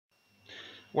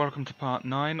Welcome to part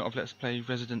 9 of Let's Play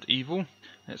Resident Evil.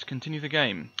 Let's continue the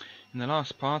game. In the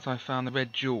last part I found the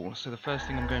red jewel, so the first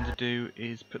thing I'm going to do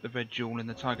is put the red jewel in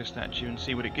the tiger statue and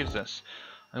see what it gives us.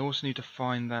 I also need to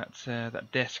find that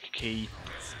desk key.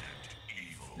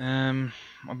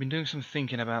 I've been doing some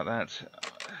thinking about that.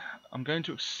 I'm going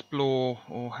to explore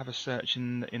or have a search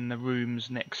in the rooms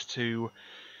next to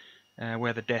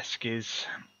where the desk is.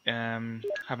 Have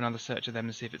another search of them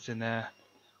and see if it's in there.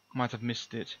 I might have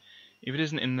missed it. If it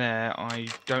isn't in there, I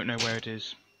don't know where it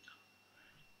is.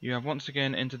 You have once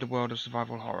again entered the world of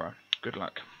survival horror. Good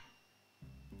luck.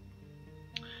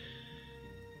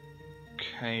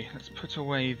 Okay, let's put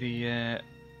away the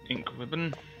ink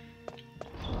ribbon.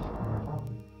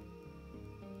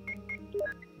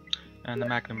 And the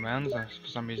magnum rounds. I for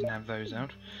some reason have those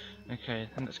out. Okay,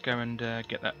 then let's go and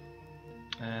get that.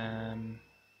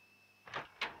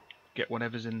 Get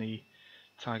whatever's in the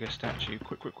tiger statue.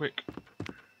 Quick, quick, quick.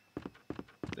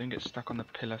 Don't get stuck on the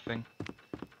pillar thing.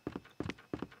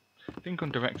 I think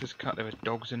on Director's Cut there was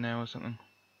dogs in there or something.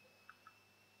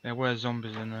 There were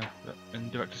zombies in there, but in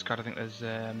Director's Cut I think there's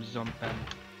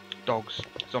dogs,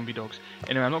 zombie dogs.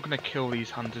 Anyway, I'm not going to kill these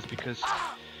hunters because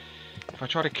if I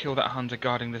try to kill that hunter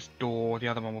guarding this door, the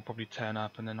other one will probably turn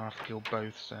up and then I'll have to kill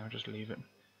both, so I'll just leave it.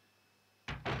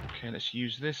 Okay, let's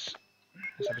use this.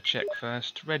 Let's have a check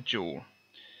first. Red jewel.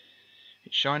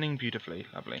 It's shining beautifully.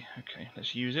 Lovely. Okay,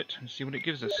 let's use it and see what it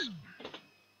gives us.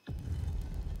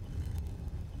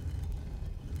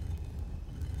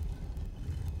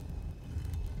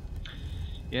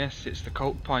 Yes, it's the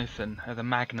Colt Python, the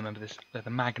magnum of this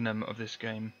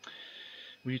game.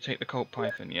 Will you take the Colt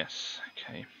Python? Yes.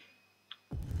 Okay.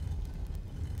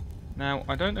 Now,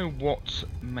 I don't know what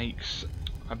makes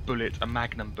a bullet a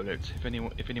magnum bullet.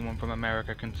 If anyone from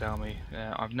America can tell me,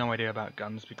 I've no idea about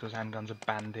guns because handguns are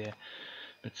banned here.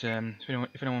 But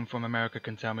if anyone from America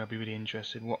can tell me, I'll be really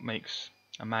interested. What makes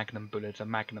a magnum bullet a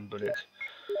magnum bullet?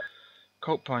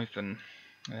 Colt Python,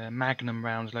 magnum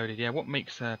rounds loaded. Yeah, what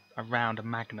makes a round a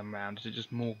magnum round? Is it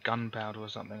just more gunpowder or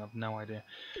something? I've no idea.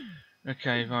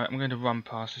 Okay, right, I'm going to run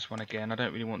past this one again. I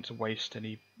don't really want to waste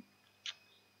any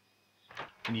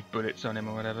bullets on him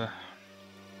or whatever.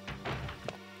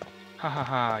 Ha ha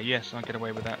ha, yes, I'll get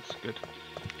away with that. Good.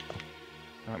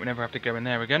 Alright, we never have to go in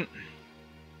there again.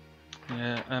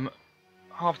 Yeah,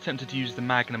 half tempted to use the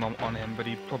magnum on him, but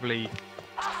he'd probably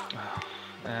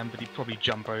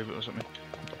jump over it or something.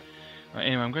 Right,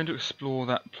 anyway, I'm going to explore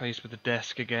that place with the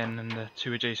desk again and the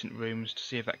two adjacent rooms to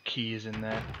see if that key is in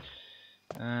there.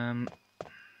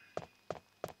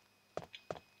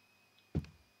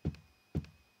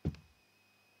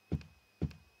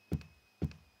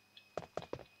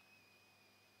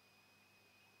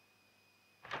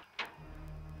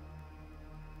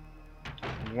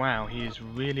 Wow, he is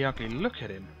really ugly. Look at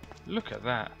him. Look at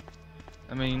that.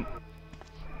 I mean,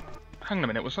 hang on a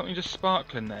minute, was something just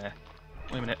sparkling there?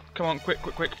 Wait a minute. Come on, quick,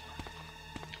 quick, quick.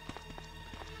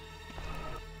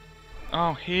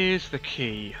 Oh, here's the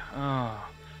key. Oh,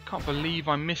 can't believe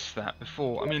I missed that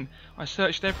before. I mean, I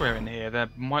searched everywhere in here. The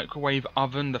microwave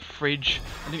oven, the fridge.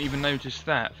 I didn't even notice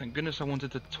that. Thank goodness I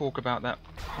wanted to talk about that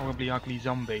horribly ugly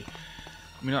zombie.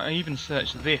 I mean, I even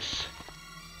searched this.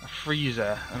 A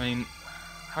freezer. I mean,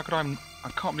 how could I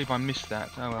can't believe I missed that.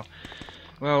 Oh well.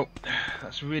 Well,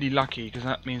 that's really lucky because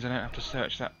that means I don't have to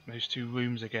search those two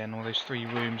rooms again, or those three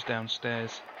rooms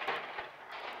downstairs.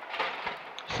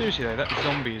 Seriously though, that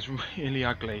zombie is really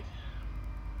ugly.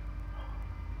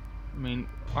 I mean,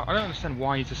 I don't understand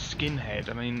why he's a skinhead.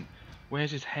 I mean,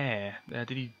 where's his hair?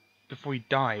 Did he, before he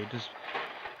died, does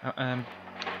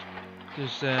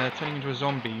turning into a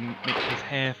zombie make his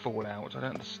hair fall out? I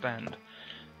don't understand.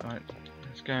 Right,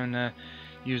 let's go and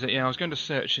use it. Yeah, I was going to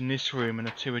search in this room and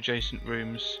the two adjacent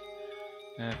rooms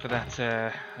for that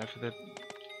for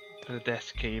the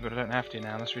desk key, but I don't have to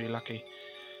now. That's really lucky.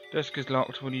 Desk is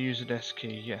locked. Will you use the desk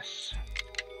key? Yes.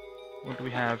 What do we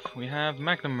have? We have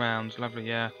magnum rounds. Lovely.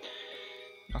 Yeah,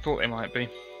 I thought they might be.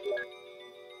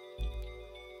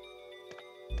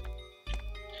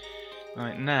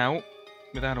 Right, now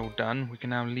with that all done, we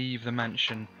can now leave the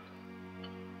mansion.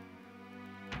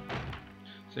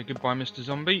 Say goodbye, Mr.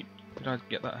 Zombie. Did I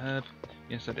get that herb?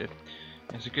 Yes, I did.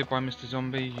 Yeah, so goodbye, Mr.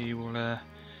 Zombie. You will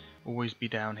always be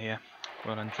down here.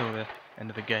 Well, until the end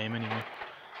of the game, anyway.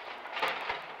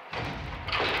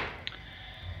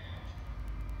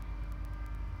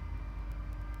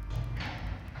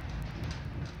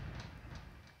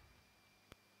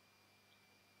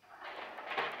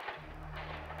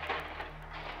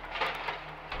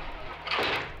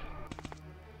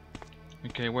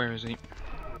 Okay, where is he?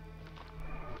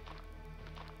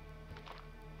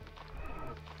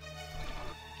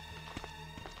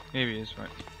 Here he is, right.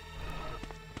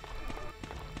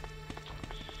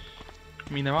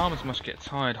 I mean, their arms must get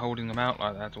tired holding them out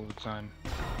like that all the time.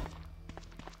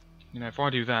 You know, if I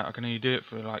do that, I can only do it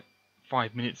for like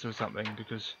 5 minutes or something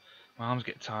because my arms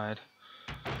get tired.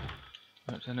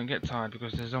 But they don't get tired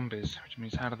because they're zombies, which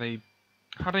means how do they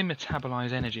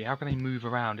metabolize energy? How can they move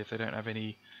around if they don't have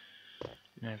any,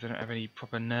 you know, if they don't have any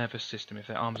proper nervous system? If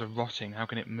their arms are rotting, how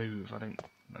can it move? I don't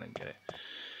get it.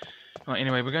 Right,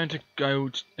 anyway, we're going to go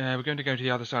to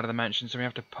the other side of the mansion, so we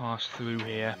have to pass through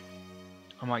here.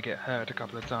 I might get hurt a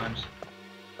couple of times.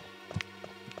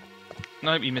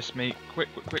 Nope, he missed me. Quick.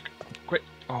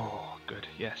 Oh, good.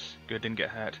 Yes, good. Didn't get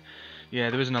hurt. Yeah,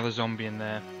 there is another zombie in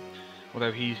there.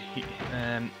 Although the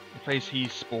place he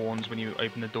spawns when you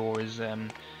open the door is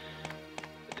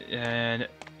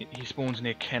he spawns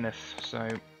near Kenneth. So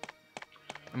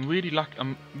I'm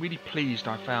really pleased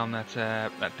I found that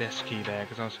that desk key there,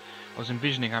 because I was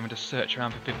envisioning having to search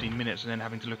around for 15 minutes and then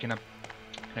having to look in a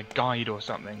guide or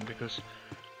something, because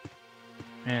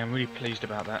yeah, I'm really pleased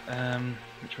about that.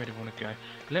 Which way do we want to go?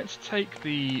 Let's take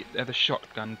the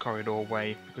shotgun corridor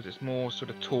way, because it's more sort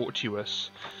of tortuous,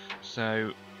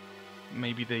 so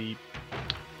maybe the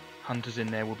hunters in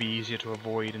there will be easier to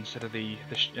avoid instead of the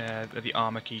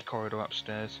armor key corridor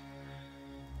upstairs.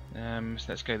 So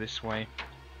let's go this way.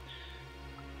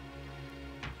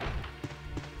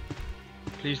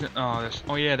 Please don't.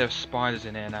 Oh yeah, there's spiders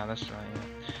in here now. That's right.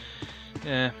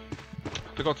 Yeah.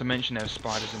 I forgot to mention there's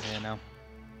spiders in here now.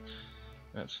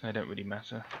 But they don't really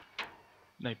matter.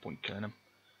 No point killing them.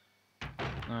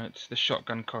 Alright, the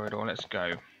shotgun corridor. Let's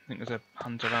go. I think there's a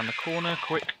hunter around the corner.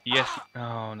 Quick. Yes.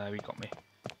 Oh no, he got me.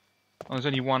 Oh, there's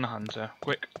only one hunter.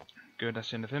 Quick. Good. That's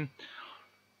the end of him.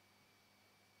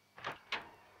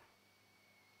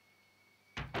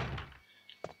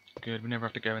 Good. We never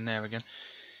have to go in there again.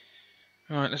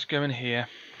 Alright, let's go in here.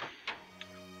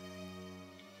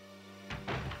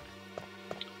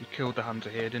 We killed the hunter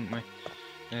here, didn't we?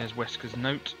 There's Wesker's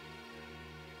note.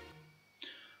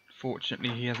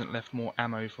 Fortunately, he hasn't left more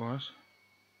ammo for us.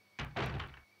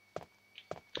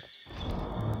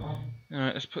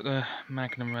 Alright, let's put the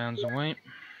magnum rounds away.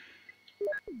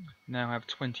 Now have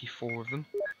 24 of them.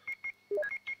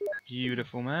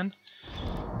 Beautiful, man.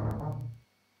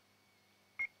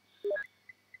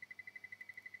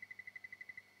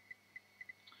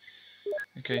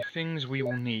 Okay, things we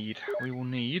will need. We will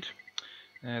need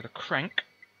the crank.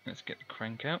 Let's get the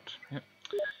crank out. Yep.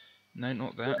 No,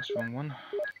 not that. That's the wrong one.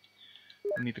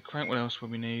 We need the crank. What else will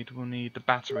we need? We'll need the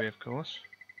battery, of course.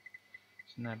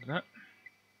 Let's nab that.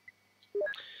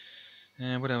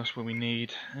 What else will we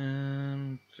need?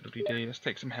 Let's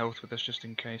take some health with us just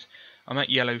in case. I'm at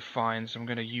yellow fine, so I'm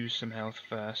going to use some health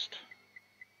first.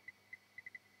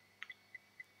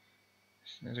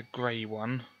 There's a grey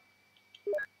one.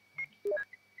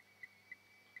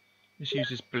 Let's use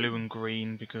this blue and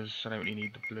green because I don't really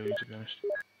need the blue, to be honest.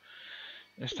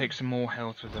 Let's take some more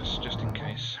health with us just in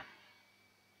case.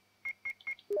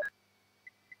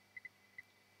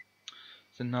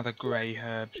 It's another grey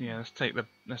herb. Yeah, let's take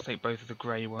both of the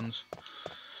grey ones.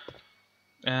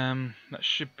 That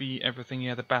should be everything.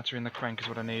 Yeah, the battery and the crank is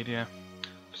what I need. Yeah.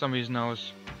 For some reason I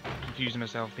was confusing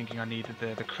myself, thinking I needed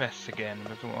the crests again,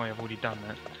 but I thought, oh, I've already done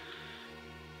that.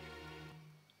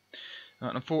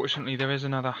 Unfortunately, there is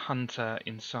another hunter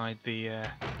inside the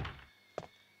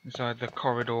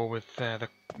corridor with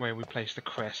where we place the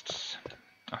crests,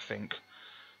 I think.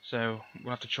 So we'll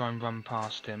have to try and run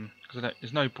past him, because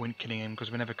there's no point killing him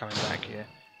because we're never coming back here.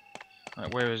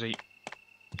 Right, where is he?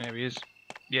 There he is.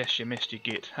 Yes, you missed, you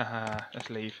git. Haha.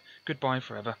 Let's leave. Goodbye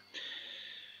forever.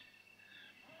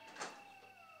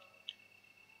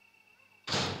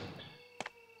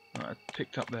 Right, I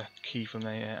picked up the key from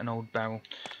an old barrel.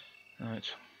 Right.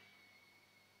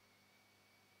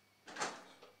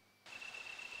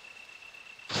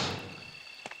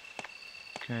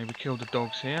 Okay, we killed the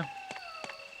dogs here.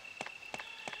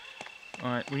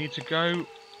 Alright, we need to go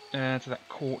to that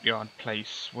courtyard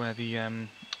place where the on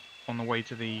the way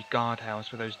to the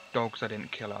guardhouse where those dogs I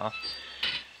didn't kill are.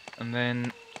 And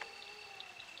then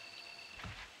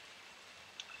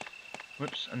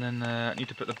and then I need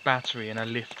to put the battery in a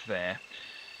lift there.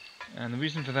 And the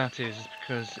reason for that is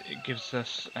because it gives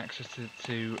us access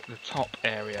to the top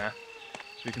area,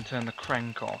 so we can turn the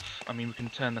crank off. I mean, we can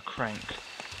turn the crank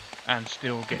and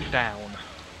still get down.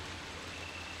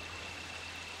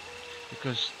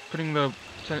 Because turning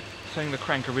the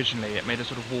crank originally, it made a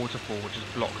sort of waterfall which has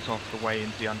blocked off the way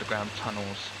into the underground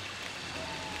tunnels.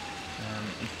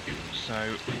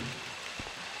 So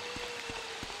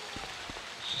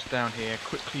it's just down here.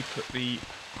 Quickly put the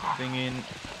thing in.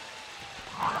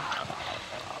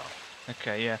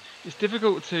 Okay, yeah. It's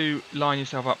difficult to line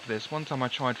yourself up for this. One time I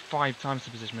tried 5 times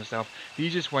to position myself. The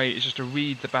easiest way is just to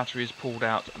read the battery is pulled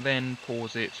out, then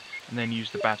pause it, and then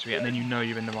use the battery, and then you know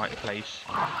you're in the right place.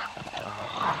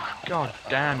 Oh, God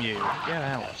damn you. Get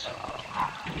out.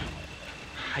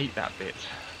 Hate that bit.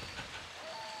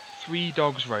 3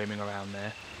 dogs roaming around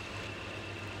there.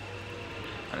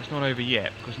 And it's not over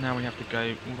yet, because now we have to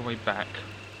go all the way back.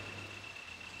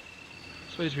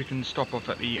 I suppose we can stop off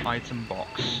at the item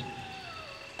box.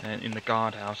 And in the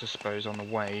guardhouse, I suppose, on the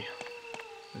way.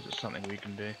 Is it something we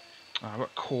can do? Oh, I've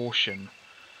got caution.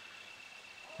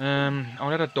 I'll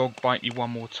let a dog bite you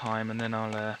one more time, and then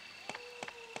I'll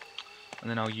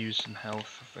use some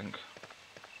health. I think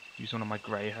use one of my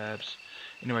grey herbs.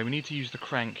 Anyway, we need to use the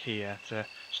crank here to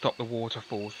stop the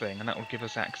waterfall thing, and that will give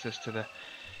us access to the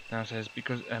downstairs.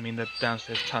 Because the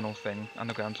downstairs tunnel thing,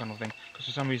 underground tunnel thing. Because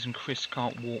for some reason Chris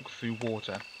can't walk through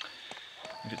water.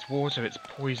 If it's water, it's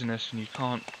poisonous, and you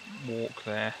can't walk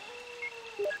there.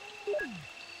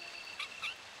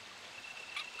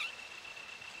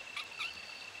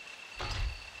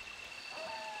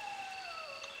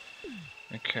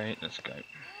 Okay, let's go.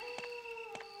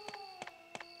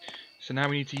 So now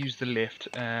we need to use the lift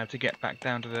to get back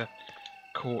down to the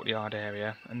courtyard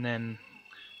area, and then,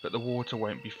 but the water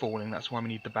won't be falling. That's why we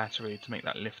need the battery to make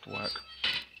that lift work.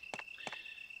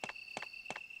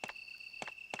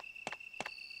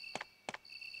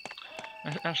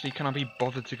 Actually, can I be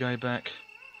bothered to go back?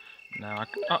 No,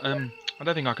 I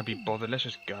don't think I can be bothered. Let's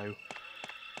just go.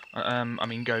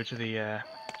 Go to the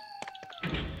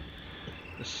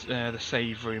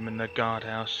save room and the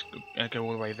guardhouse. Go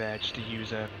all the way there just to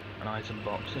use an item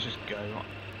box. Let's just go.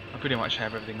 I pretty much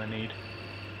have everything I need.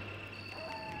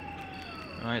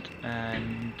 Right,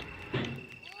 and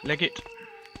leg it.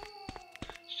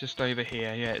 It's just over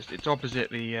here. Yeah, it's opposite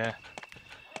the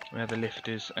where the lift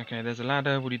is. Okay, there's a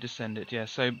ladder. Will you descend it? Yeah.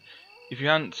 So if you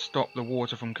hadn't stopped the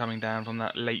water from coming down from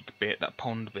that lake bit, that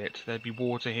pond bit, there'd be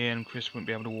water here, and Chris wouldn't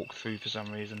be able to walk through for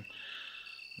some reason.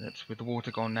 That's with the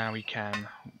water gone now he can.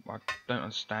 I don't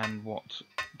understand what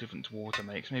difference water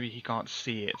makes. Maybe he can't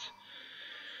see it.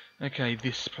 Okay,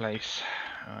 this place.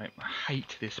 Alright, I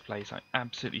hate this place. I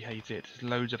absolutely hate it. There's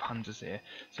loads of hunters here.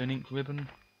 So an ink ribbon?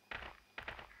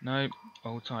 No.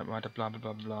 Old typewriter, blah blah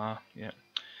blah blah. Yeah.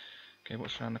 Okay,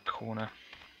 what's around the corner?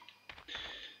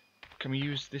 Can we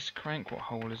use this crank? What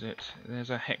hole is it? There's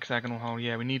a hexagonal hole.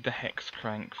 Yeah, we need the hex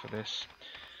crank for this.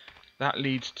 That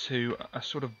leads to a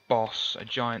sort of boss, a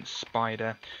giant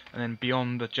spider, and then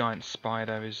beyond the giant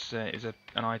spider is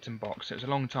an item box. So it's a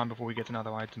long time before we get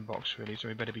another item box, really, so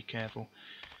we better be careful.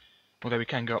 Although we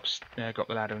can go up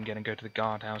the ladder and go to the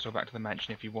guardhouse or back to the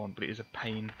mansion if you want, but it is a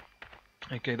pain.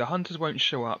 Okay, the hunters won't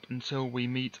show up until we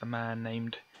meet a man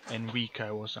named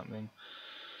Enrico or something.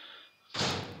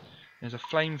 There's a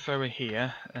flamethrower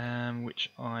here, which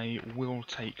I will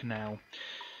take now.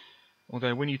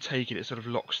 Although when you take it, it sort of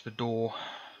locks the door,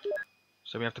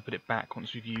 so we have to put it back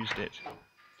once we've used it.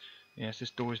 Yes,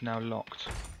 this door is now locked.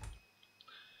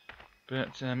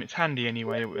 But it's handy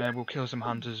anyway. We'll kill some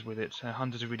hunters with it.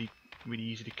 Hunters are really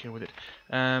easy to kill with it.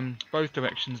 Both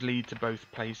directions lead to both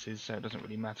places, so it doesn't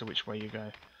really matter which way you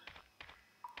go.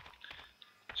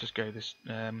 Let's just go this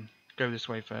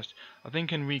way first. I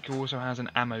think Enrico also has an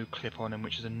ammo clip on him,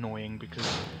 which is annoying because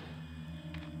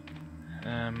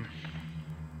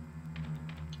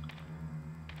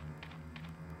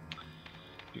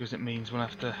it means we'll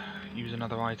have to use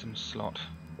another item slot.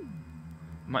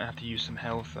 Might have to use some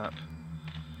health up.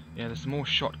 Yeah, there's some more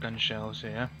shotgun shells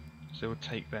here, so we'll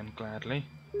take them gladly.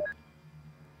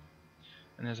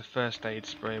 And there's a first aid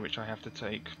spray which I have to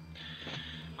take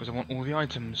because I want all the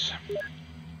items.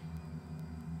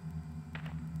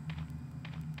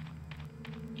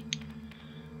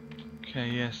 Okay,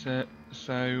 yes,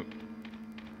 so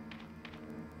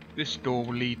this door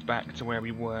will lead back to where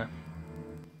we were.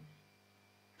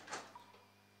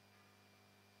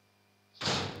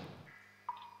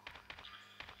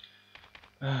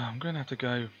 I'm going to have to go.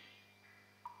 I'm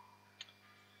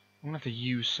going to have to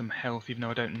use some health even though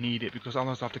I don't need it, because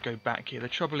otherwise I'll have to go back here. The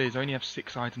trouble is I only have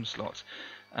 6 item slots,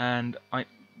 and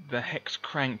the hex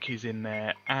crank is in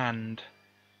there, and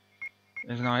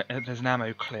there's an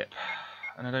ammo clip,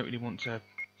 and I don't really want to.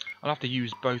 I'll have to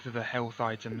use both of the health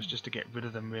items just to get rid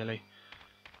of them, really.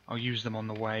 I'll use them on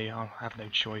the way. I'll have no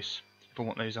choice if I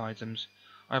want those items.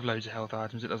 I have loads of health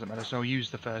items, it doesn't matter, so I'll use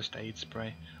the first aid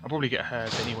spray. I'll probably get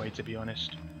hurt anyway, to be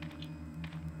honest.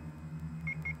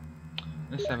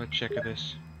 Let's have a check of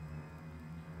this.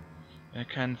 I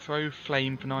can throw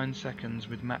flame for 9 seconds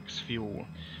with max fuel.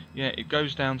 Yeah, it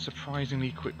goes down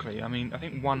surprisingly quickly. I mean, I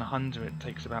think 100 it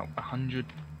takes about 100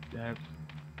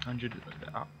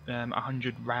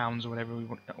 100 rounds or whatever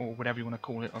you want to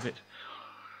call it of it.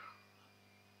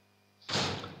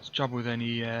 It's trouble with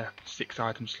only 6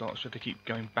 item slots, so they keep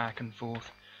going back and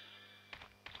forth.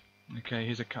 Okay,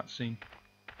 here's a cutscene.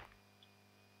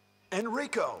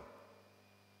 Enrico!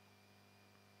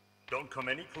 Don't come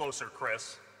any closer,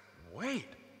 Chris. Wait,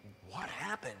 what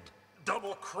happened?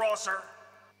 Double crosser!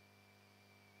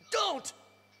 Don't!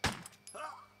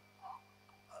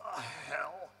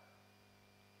 Hell.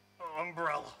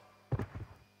 Umbrella.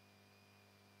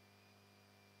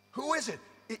 Who is it?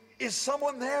 Is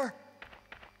someone there?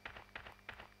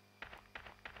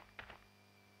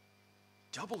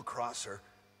 Double crosser?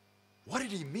 What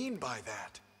did he mean by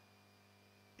that?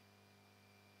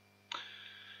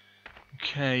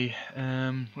 Okay,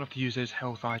 we'll have to use those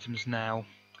health items now.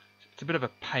 It's a bit of a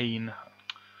pain.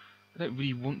 I don't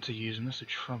really want to use them, that's the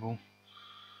trouble.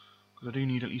 Because I do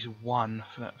need at least one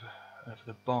for that for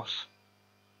the boss.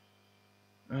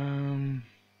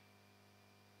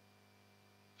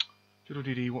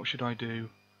 Fiddle-dee-dee, what should I do?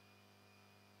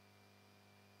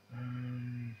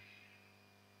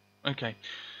 Okay,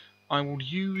 I will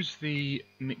use the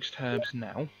mixed herbs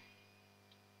now.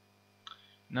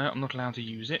 No, I'm not allowed to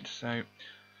use it, so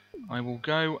I will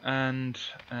go and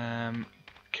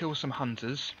kill some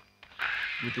hunters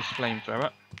with this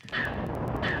flamethrower.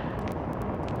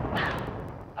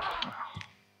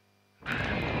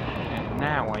 And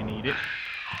now I need it.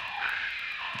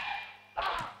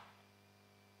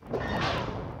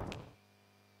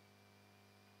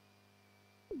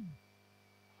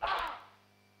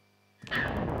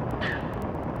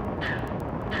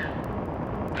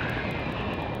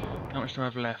 How much do I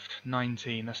have left?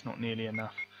 19, that's not nearly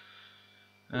enough.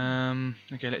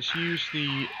 Okay, let's use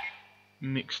the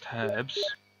mixed herbs.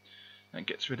 That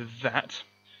gets rid of that.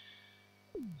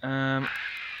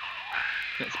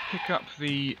 Let's pick up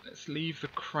the... let's leave the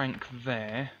crank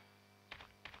there.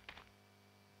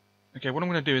 Okay, what I'm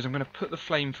going to do is I'm going to put the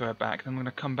flamethrower back, then I'm going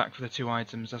to come back for the 2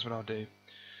 items, that's what I'll do.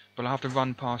 But I'll have to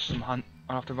run past some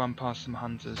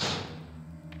hunters.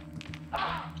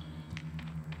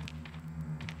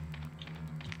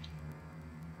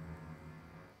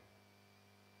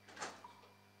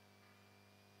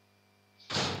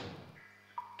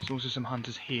 There's also some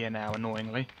hunters here now,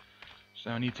 annoyingly.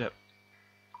 So I need to,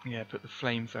 put the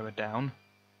flamethrower down.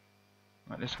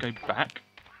 Right, let's go back.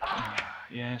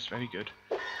 Yes, very good.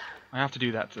 I have to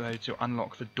do that though to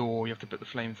unlock the door. You have to put the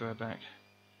flamethrower back,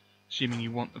 assuming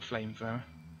you want the flamethrower.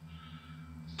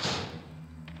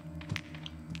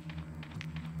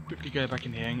 Quickly go back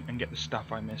in here and get the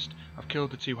stuff I missed. I've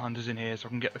killed the 2 hunters in here, so I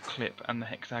can get the clip and the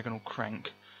hexagonal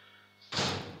crank.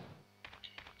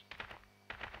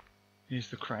 Here's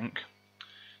the crank.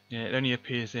 Yeah, it only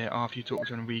appears there after you talk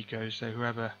to Enrico, so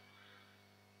whoever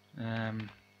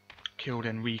killed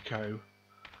Enrico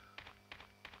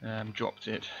dropped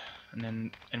it, and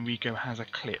then Enrico has a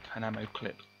clip, an ammo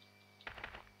clip.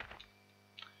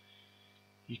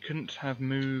 He couldn't have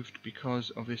moved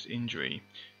because of this injury.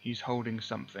 He's holding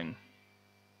something.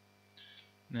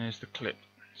 There's the clip.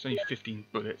 It's only 15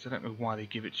 bullets. I don't know why they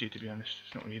give it to you, to be honest.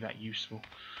 It's not really that useful.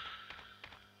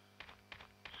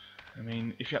 I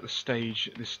mean, if you're at this stage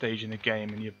in the game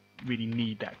and you really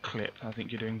need that clip, I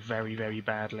think you're doing very, very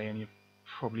badly, and you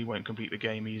probably won't complete the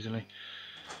game easily.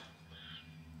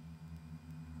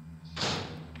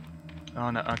 Oh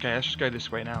no, okay, let's just go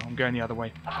this way now. I'm going the other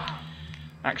way.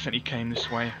 Accidentally came this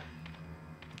way.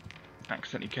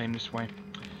 Accidentally came this way.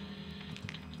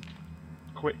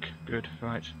 Quick, good,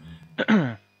 right.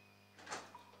 Okay,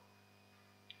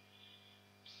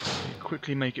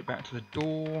 quickly make it back to the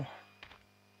door.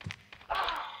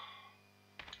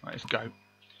 Right, let's go.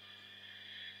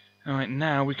 Alright,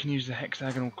 now we can use the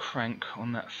hexagonal crank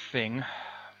on that thing.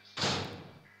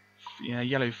 Yeah,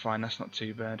 yellow fine, that's not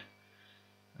too bad.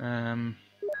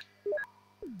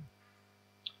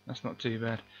 That's not too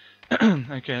bad.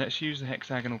 Okay, let's use the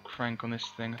hexagonal crank on this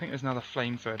thing. I think there's another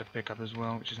flamethrower to pick up as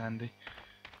well, which is handy.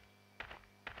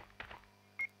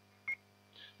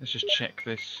 Let's just check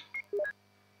this.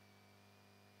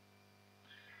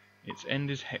 Its end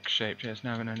is hex-shaped. Yeah, it's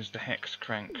now known as the hex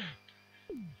crank.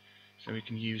 So we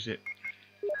can use it.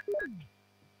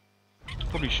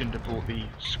 Probably shouldn't have brought the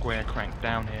square crank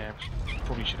down here.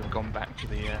 Probably should have gone back to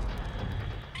the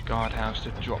guardhouse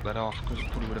to drop that off, because it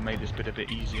probably would have made this bit a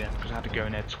bit easier, because I had to go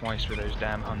in there twice with those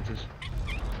damn hunters.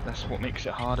 That's what makes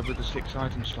it harder with the 6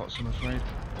 item slots, I'm afraid.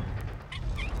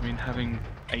 I mean, having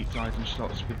 8 item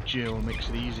slots with Jill makes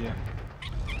it easier.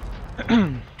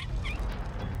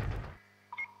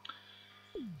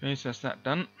 Okay, so that's that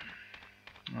done.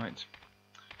 Right,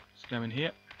 let's go in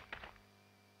here.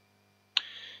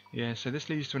 Yeah, so this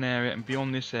leads to an area, and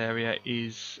beyond this area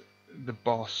is the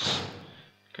boss.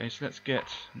 Okay, so let's get...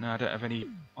 No, I don't have any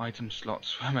item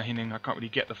slots remaining. I can't really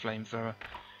get the flamethrower,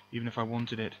 even if I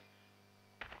wanted it.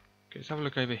 Okay, let's have a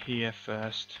look over here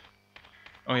first.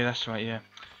 Oh yeah, that's right, yeah.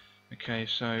 Okay,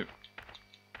 so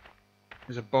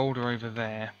there's a boulder over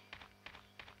there,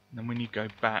 and then when you go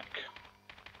back,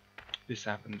 this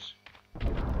happens.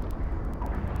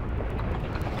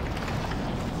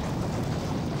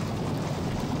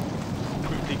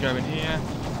 Quickly go in here,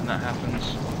 and that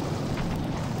happens.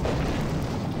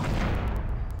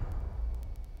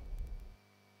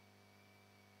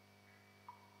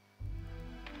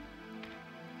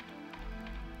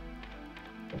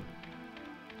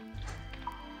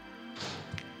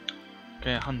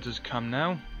 Okay, a hunter's come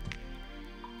now,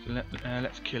 so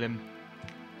let's kill him.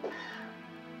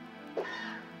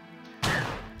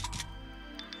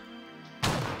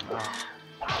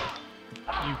 Ah.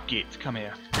 You git, come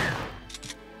here.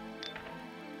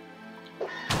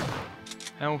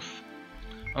 Health.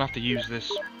 I'll have to use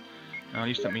this. At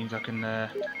least that means I can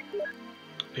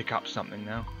pick up something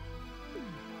now.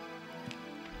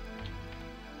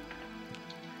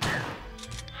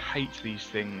 Hate these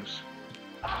things.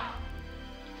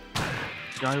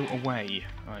 Go away.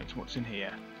 Right, what's in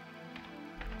here?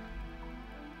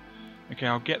 Okay,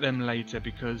 I'll get them later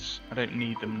because I don't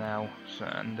need them now, so,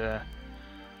 and I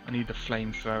need the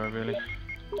flamethrower really.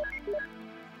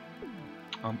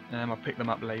 I'll pick them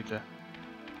up later.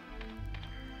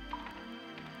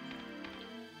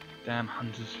 Damn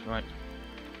hunters, right.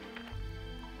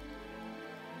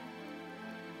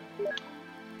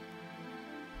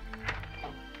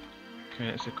 Okay,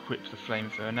 let's equip the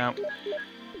flamethrower. Now,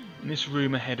 in this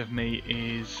room ahead of me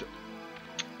is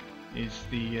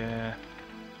the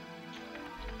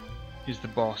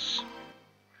boss.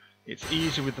 It's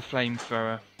easier with the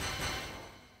flamethrower.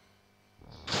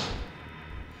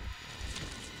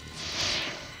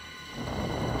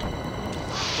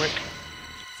 Quick.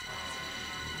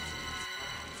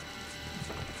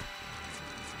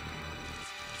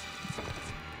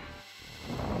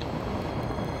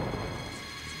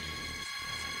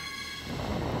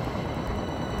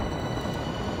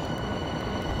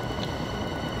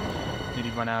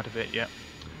 Nearly run out of it, yeah.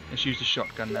 Let's use the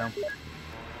shotgun now.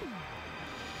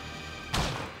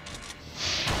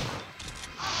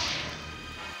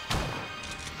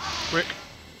 Quick.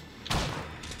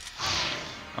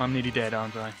 I'm nearly dead,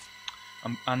 aren't I?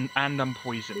 And I'm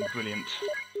poisoned. Brilliant.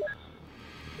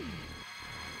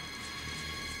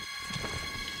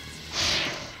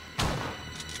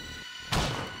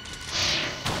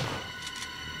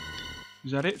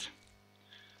 Is that it?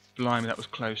 Blimey, that was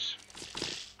close.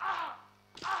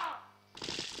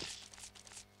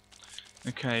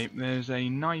 Okay, there's a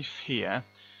knife here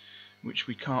which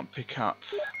we can't pick up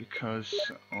because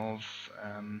of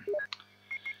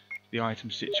the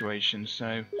item situation.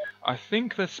 So I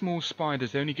think the small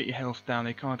spiders, they only get your health down,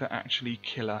 they can't actually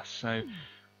kill us. So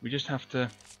we just have to...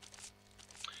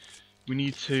 We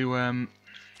need to...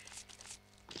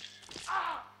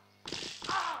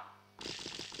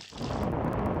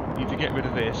 get rid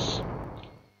of this.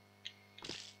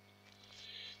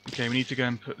 Okay, we need to go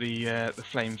and put the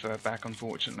flamethrower back,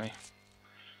 unfortunately,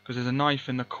 because there's a knife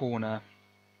in the corner.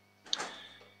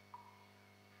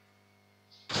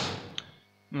 Oh,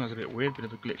 that's a bit weird, bit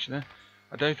of a glitch there.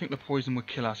 I don't think the poison will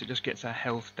kill us, it just gets our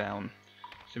health down.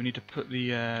 So we need to put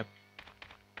the...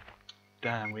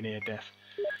 Damn, we're near death.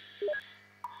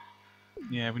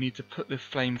 Yeah, we need to put the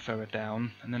flamethrower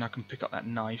down, and then I can pick up that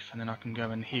knife, and then I can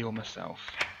go and heal myself.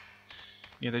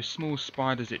 Yeah, those small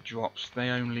spiders it drops, they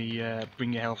only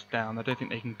bring your health down. I don't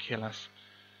think they can kill us.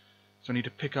 So I need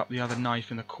to pick up the other knife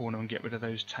in the corner and get rid of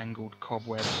those tangled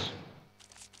cobwebs.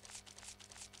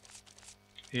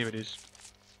 Here it is.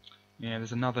 Yeah,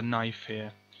 there's another knife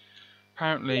here.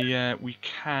 Apparently we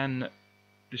can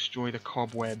destroy the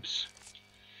cobwebs.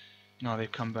 No,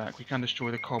 they've come back. We can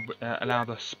destroy the allow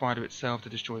the spider itself to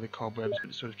destroy the cobwebs, but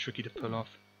it's sort of tricky to pull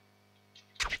off.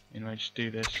 Anyway, just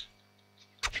do this.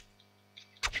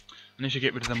 Unless you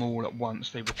get rid of them all at once,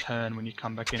 they return when you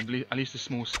come back in. At least the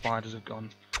small spiders have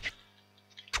gone.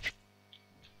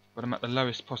 But I'm at the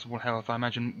lowest possible health. I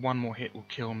imagine one more hit will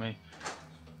kill me.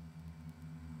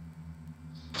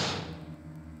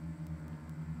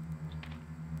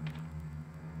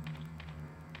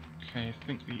 Okay, I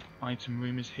think the item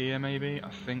room is here, maybe.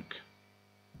 I think.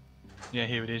 Yeah,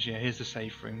 here it is. Yeah, here's the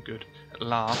safe room. Good. At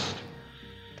last.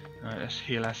 Alright, let's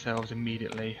heal ourselves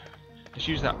immediately. Let's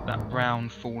use that brown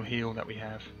full heal that we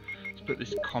have. Let's put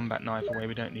this combat knife away,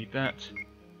 we don't need that.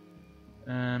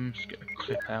 Let's get the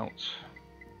clip out.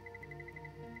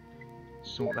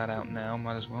 Sort that out now,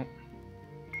 might as well.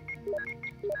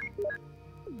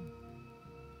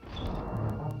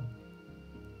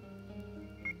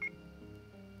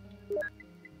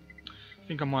 I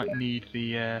think I might need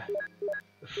the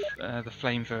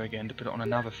flamethrower again to put it on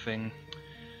another thing.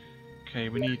 Okay,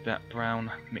 we need that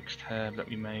brown mixed herb that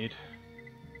we made.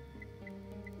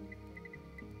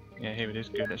 Yeah, here it is.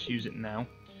 Good. Let's use it now.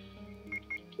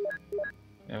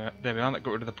 There we are. That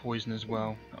got rid of the poison as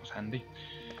well. That was handy.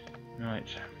 Right.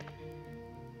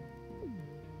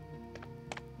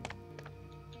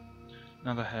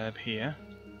 Another herb here.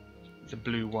 It's a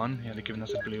blue one. Yeah, they're giving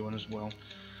us a blue one as well.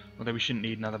 Although we shouldn't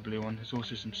need another blue one. There's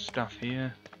also some stuff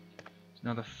here. There's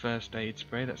another first aid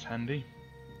spray. That's handy.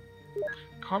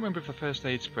 Can't remember if the first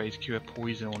aid sprays cure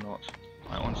poison or not.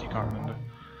 I honestly can't remember.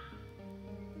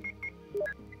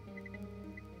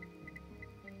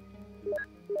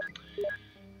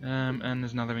 And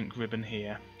there's another ink ribbon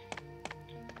here.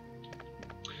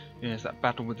 Yes, that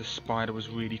battle with the spider was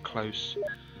really close.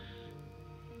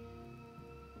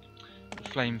 The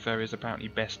flamethrower is apparently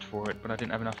best for it, but I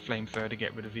didn't have enough flamethrower to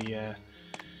get rid of the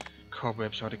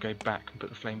cobweb, so I had to go back and put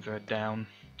the flamethrower down.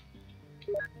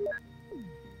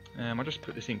 I'll just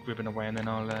put this ink ribbon away and then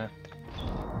I'll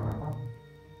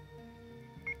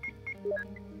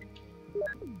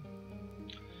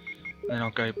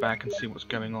go back and see what's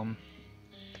going on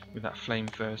with that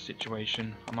flamethrower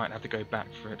situation. I might have to go back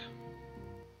for it.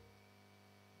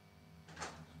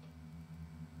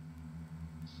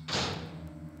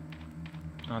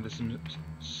 Oh, there's some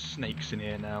snakes in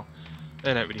here now.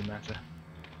 They don't really matter.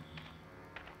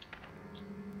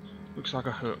 Looks like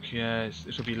a hook. Yeah,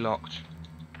 this will be locked.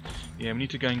 Yeah, we need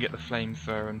to go and get the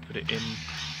flamethrower and put it in.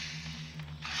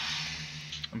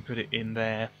 And put it in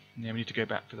there. Yeah, we need to go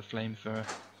back for the flamethrower.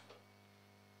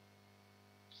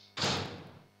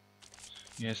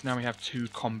 Yes, now we have 2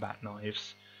 combat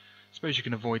knives. I suppose you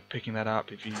can avoid picking that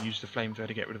up if you use the flamethrower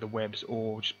to get rid of the webs,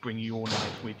 or just bring your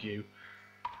knife with you.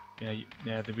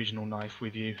 Yeah, the original knife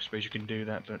with you. I suppose you can do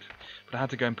that, but I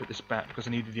had to go and put this back because I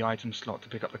needed the item slot to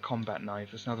pick up the combat knife.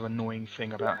 That's another annoying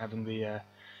thing about having the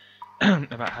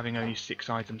about having only 6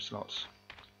 item slots.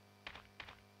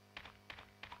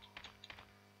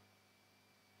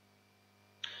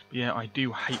 But yeah, I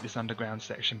do hate this underground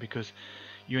section because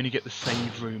you only get the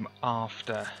save room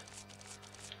after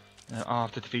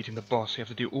defeating the boss. You have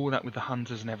to do all that with the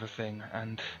hunters and everything,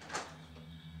 and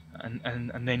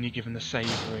then you're given the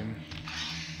save room.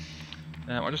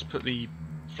 I'll just put the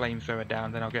flamethrower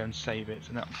down, then I'll go and save it,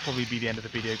 and that'll probably be the end of the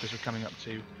video because we're coming up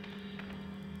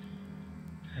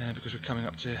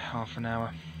to half an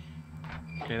hour.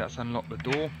 Okay, that's unlocked the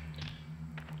door.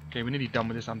 Okay, we're nearly done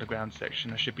with this underground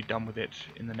section. I should be done with it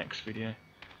in the next video.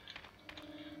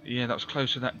 But yeah, that was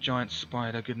close to that giant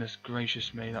spider. Goodness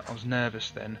gracious me, I was nervous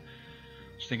then.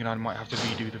 I was thinking I might have to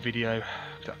redo the video.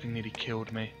 That thing nearly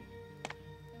killed me.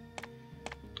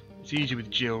 It's easier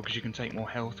with Jill because you can take more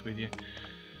health with you.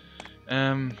 What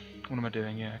am I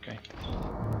doing? Yeah, okay.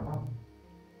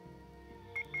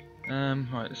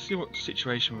 Right, let's see what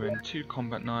situation we're in. 2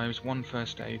 combat knives, 1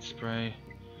 first aid spray.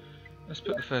 Let's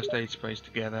put the first aid sprays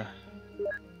together.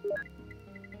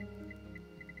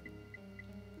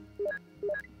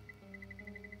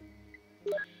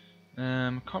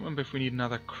 Can't remember if we need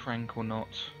another crank or not.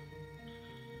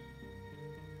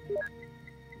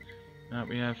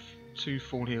 We have 2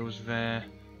 full heals there.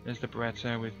 There's the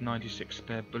Beretta with 96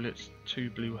 spare bullets, 2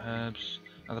 blue herbs,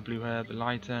 another blue herb, a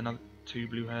lighter, another 2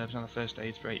 blue herbs, another first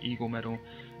aid spray, eagle medal,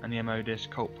 and the ammo disc,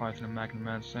 Colt Python and Magnum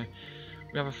rounds. So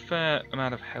we have a fair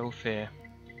amount of health here.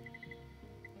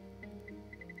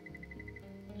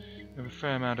 We have a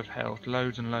fair amount of health,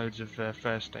 loads and loads of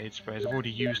first aid sprays. I've already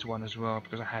used one as well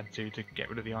because I had to get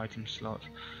rid of the item slot.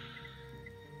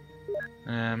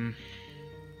 The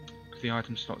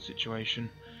item slot situation.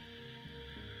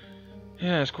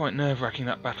 Yeah, it's quite nerve-wracking,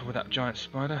 that battle with that giant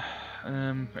spider.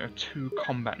 We have 2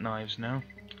 combat knives now.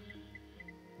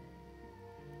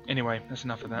 Anyway, that's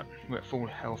enough of that. We're at full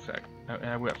health.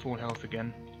 We're at full health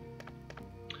again.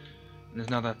 And there's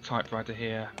another typewriter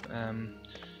here.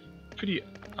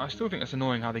 I still think that's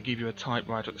annoying how they give you a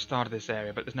typewriter at the start of this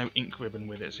area, but there's no ink ribbon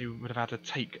with it, so you would have had to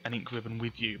take an ink ribbon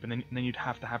with you, but then you'd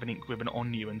have to have an ink ribbon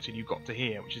on you until you got to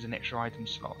here, which is an extra item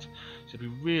slot. So it'd be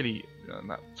really,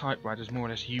 that typewriter is more or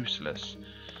less useless.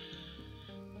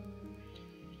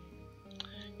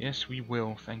 Yes, we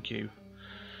will, thank you.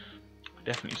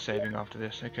 Definitely saving after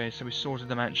this. Okay, so we sorted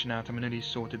the mansion out, and we nearly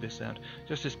sorted this out.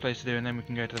 Just this place to do, and then we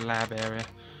can go to the lab area,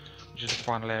 which is the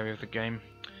final area of the game.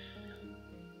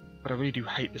 But I really do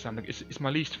hate this it's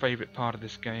my least favourite part of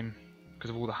this game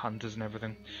because of all the hunters and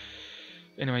everything.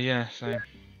 Anyway, yeah, so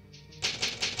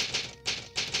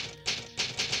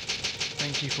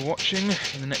thank you for watching.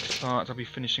 In the next part I'll be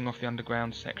finishing off the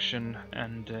underground section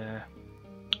and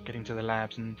getting to the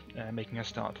labs and making a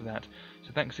start to that.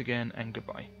 So thanks again and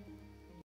goodbye.